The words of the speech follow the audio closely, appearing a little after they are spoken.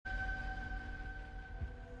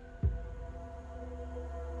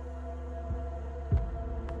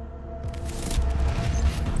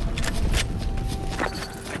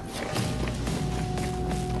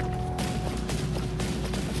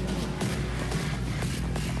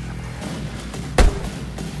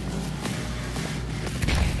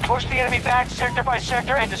Push the enemy back sector by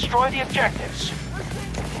sector and destroy the objectives.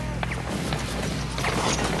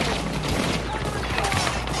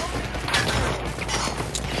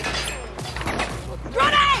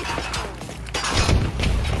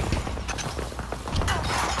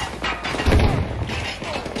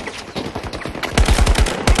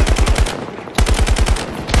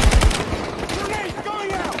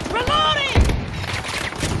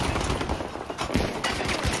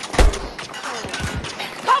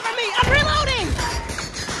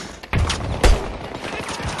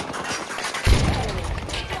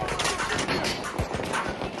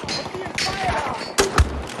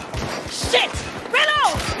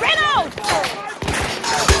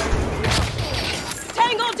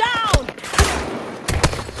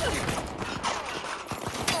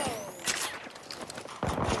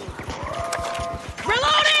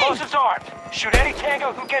 Explosives armed. Shoot any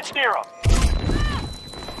tango who gets near them.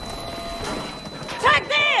 Take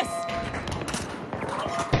this!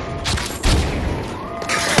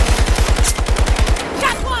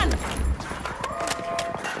 Got one!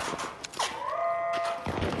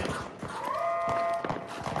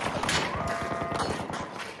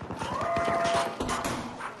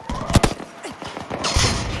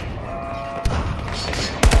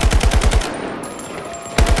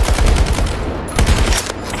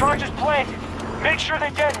 Charges planted. Make sure they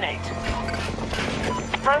detonate.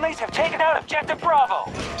 Friendlies have taken out Objective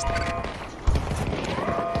Bravo.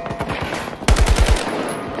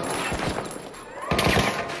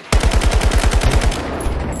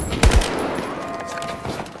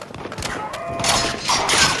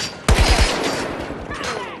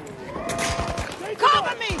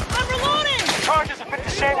 Cover me! I'm reloading! Charges have been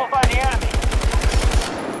disabled by the enemy.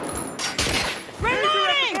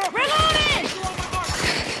 Reloading! Reloading!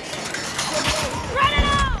 Run it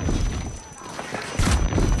out!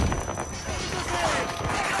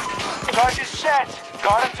 Charges set.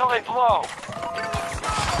 Guard until they blow.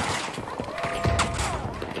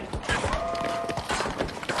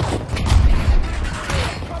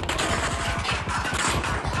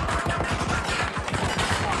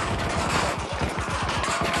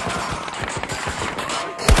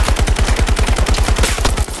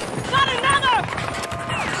 Got another!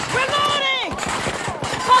 Reloading!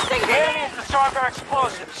 Tossing The enemy has disarmed our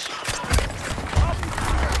explosives.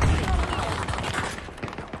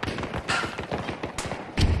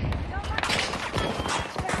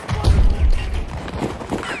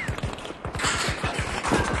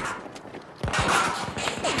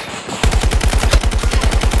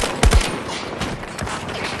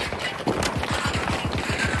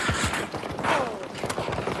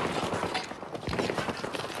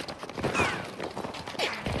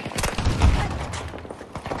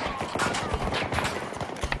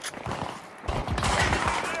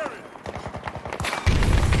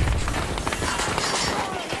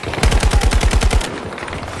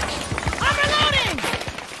 I'm reloading!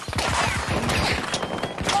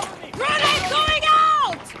 Grenade going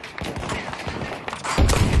out!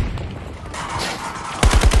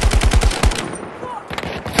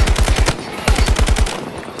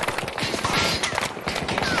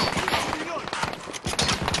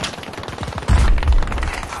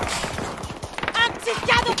 Un petit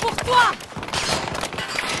cadeau pour toi!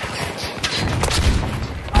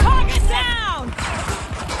 Target down!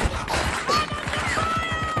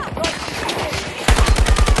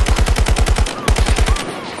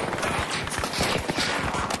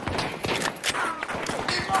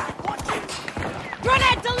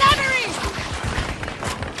 Grenade delivery!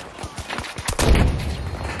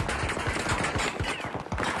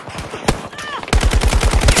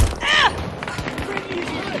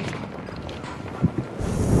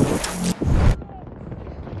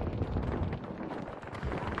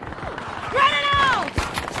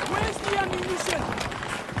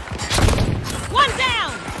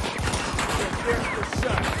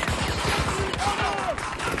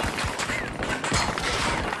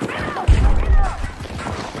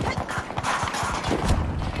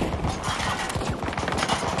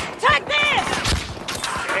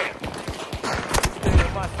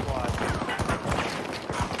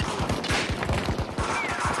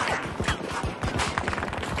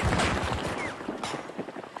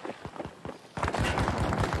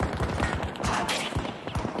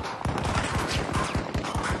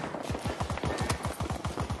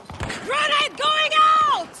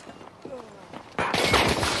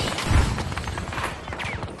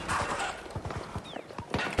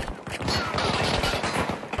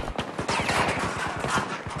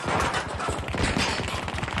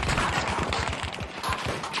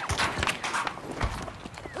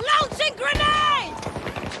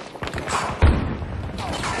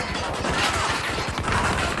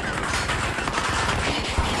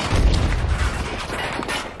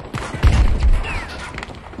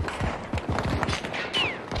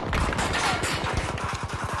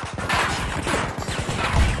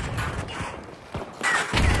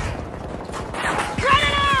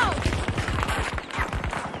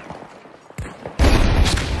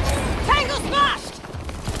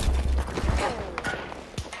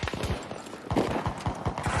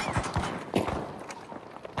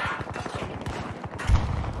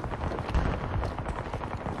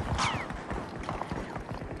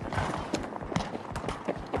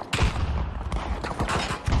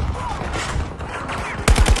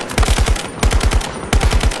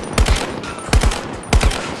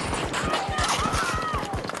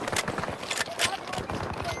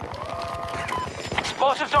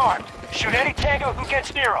 Tango who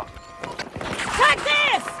gets near him. Take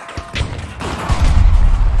this!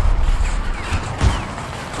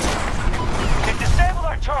 They've disabled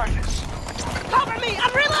our charges. Cover me!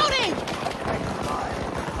 I'm reloading!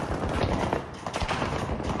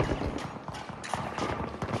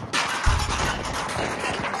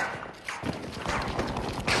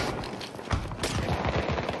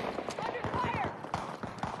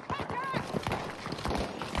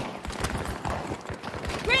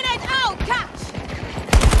 Grenade out! Catch!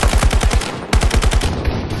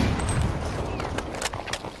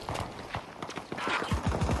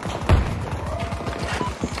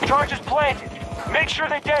 Charges planted. Make sure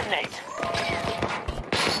they detonate.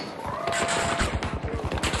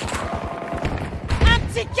 Un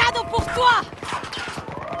petit cadeau